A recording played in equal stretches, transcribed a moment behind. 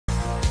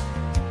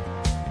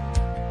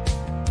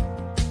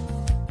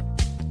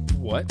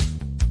What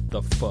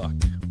the fuck?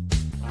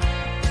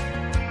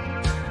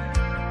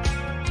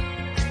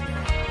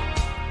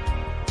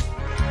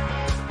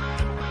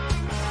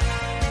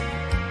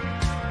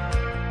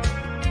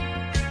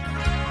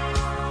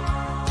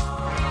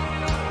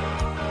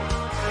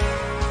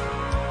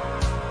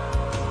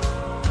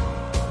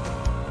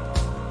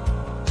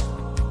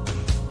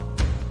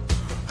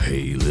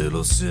 Hey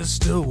little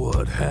sister,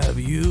 what have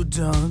you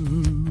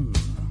done?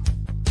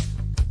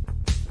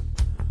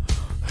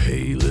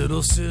 Hey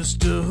little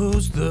sister,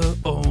 who's the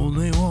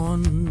only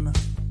one?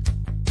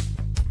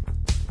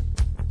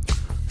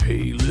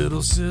 Hey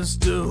little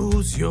sister,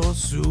 who's your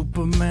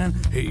Superman?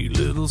 Hey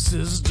little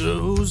sister,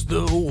 who's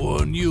the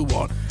one you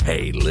want?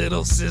 Hey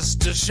little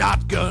sister,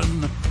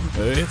 shotgun.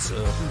 It's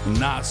a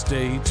nice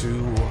day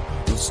to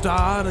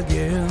start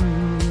again.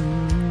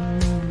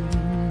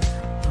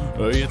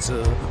 It's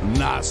a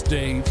nice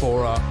day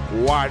for a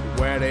white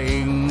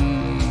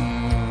wedding.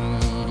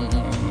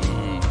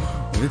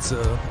 It's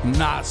a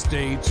nice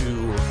day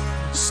to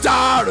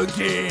start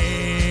again.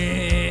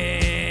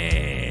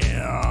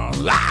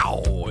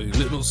 Ow! Hey,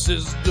 little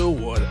sister,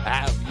 what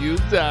have you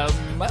done?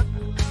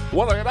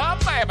 What have you done,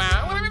 baby?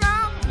 What have you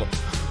done?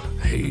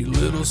 Hey,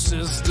 little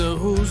sister,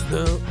 who's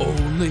the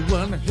only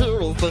one?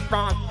 Who's the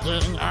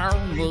fucking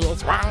only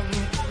one?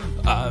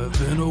 I've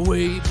been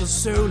away for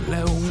so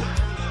long.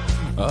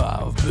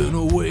 I've been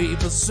away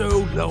for so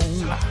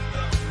long.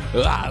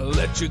 I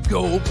let you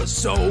go for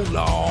so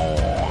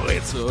long.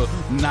 It's a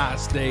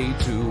nice day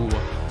to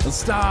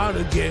start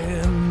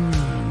again.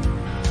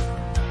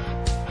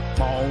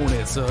 Oh,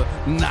 it's a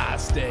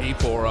nice day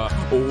for a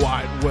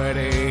white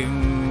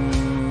wedding.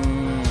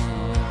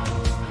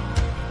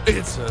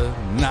 It's a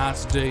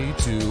nice day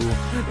to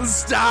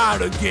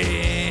start again.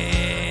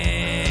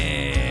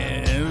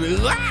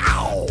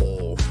 Wow!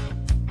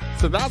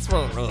 So that's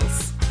what it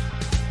is.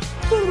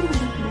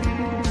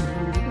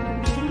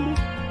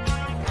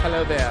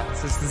 Hello there.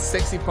 This is the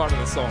sexy part of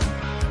the song.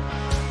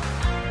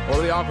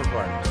 Or the awkward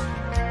part.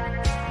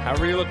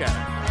 However you look at it.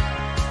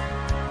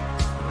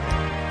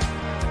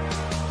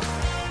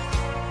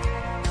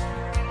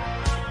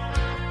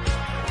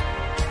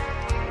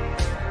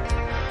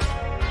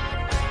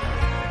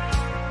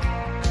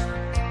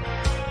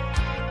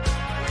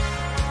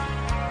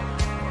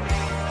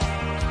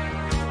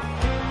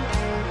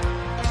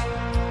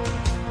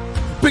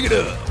 Pick it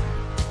up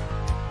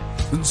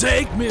and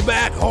take me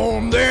back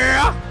home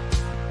there.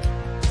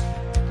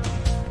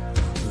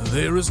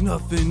 There is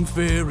nothing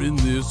fair in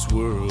this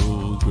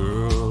world,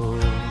 girl.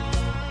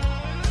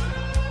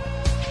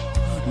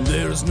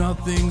 There's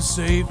nothing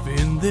safe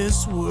in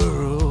this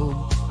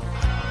world.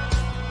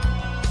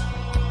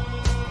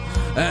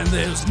 And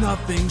there's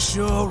nothing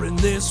sure in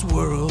this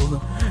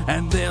world.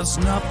 And there's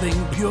nothing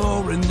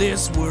pure in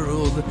this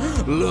world.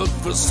 Look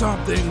for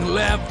something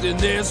left in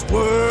this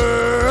world.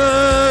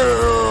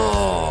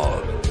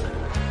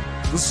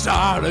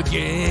 Start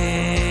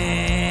again.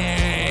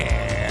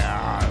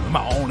 Come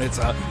on, it's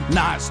a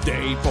nice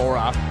day for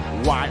a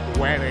white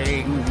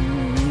wedding.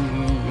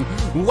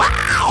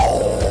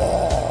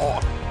 Wow!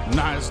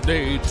 Nice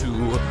day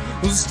to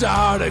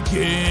start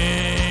again.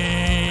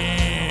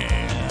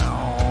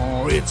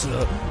 It's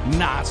a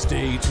nice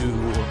day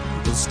to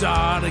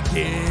start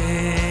again.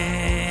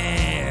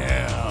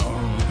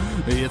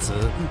 It's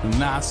a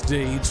nice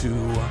day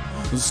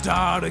to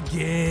start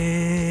again.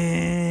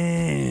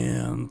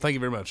 Thank you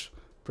very much.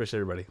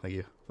 Appreciate everybody. Thank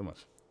you so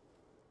much.